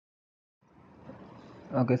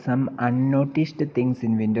Okay, some unnoticed things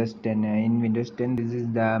in Windows 10. In Windows 10, this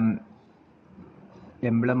is the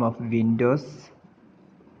emblem of Windows,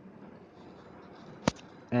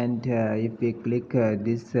 and if we click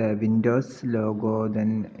this Windows logo,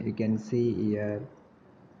 then you can see here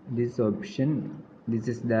this option. This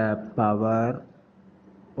is the power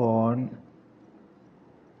on.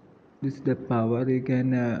 This is the power. You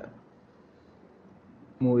can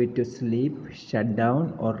move it to sleep, shut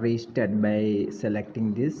down, or restart by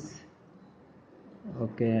selecting this.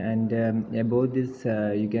 Okay, and above this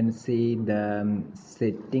you can see the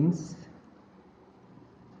settings.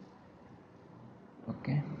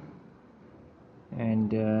 Okay,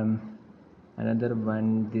 and another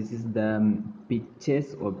one, this is the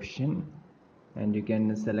pictures option, and you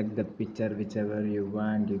can select the picture whichever you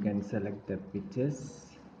want. You can select the pictures.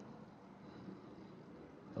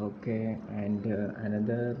 Okay, and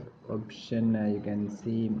another option you can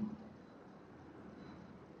see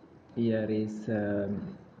here is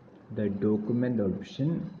the document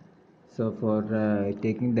option. So for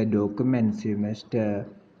taking the documents, you must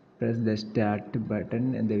press the start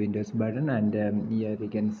button and the Windows button, and here you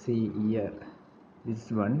can see here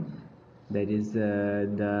this one, that is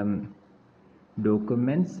the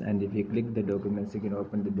documents, and if you click the documents, you can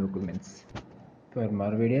open the documents. For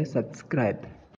more videos, subscribe.